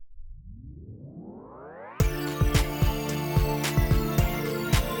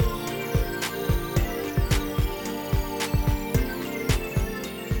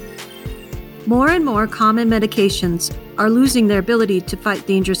More and more common medications are losing their ability to fight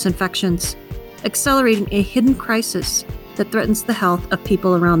dangerous infections, accelerating a hidden crisis that threatens the health of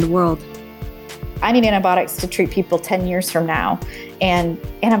people around the world. I need antibiotics to treat people 10 years from now. And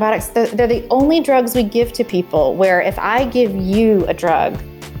antibiotics, they're the only drugs we give to people where if I give you a drug,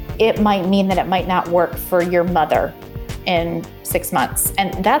 it might mean that it might not work for your mother in 6 months.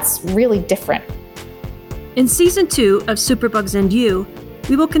 And that's really different. In Season 2 of Superbugs and You,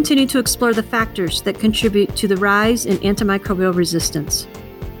 we will continue to explore the factors that contribute to the rise in antimicrobial resistance.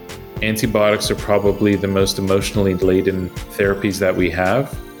 Antibiotics are probably the most emotionally laden therapies that we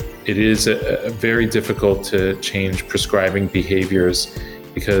have. It is very difficult to change prescribing behaviors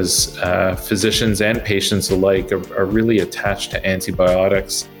because physicians and patients alike are really attached to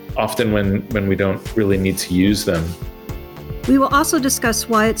antibiotics, often when we don't really need to use them. We will also discuss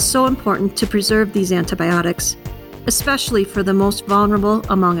why it's so important to preserve these antibiotics, especially for the most vulnerable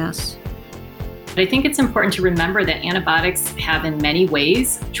among us. I think it's important to remember that antibiotics have in many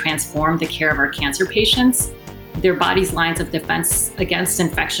ways transformed the care of our cancer patients. Their body's lines of defense against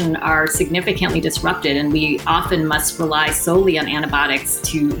infection are significantly disrupted, and we often must rely solely on antibiotics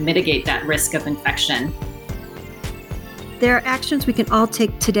to mitigate that risk of infection. There are actions we can all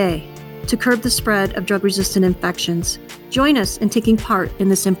take today to curb the spread of drug-resistant infections. Join us in taking part in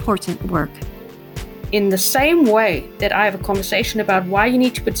this important work. In the same way that I have a conversation about why you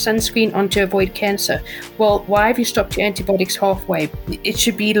need to put sunscreen on to avoid cancer, well, why have you stopped your antibiotics halfway? It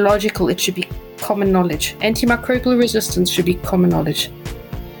should be logical, it should be common knowledge. Antimicrobial resistance should be common knowledge.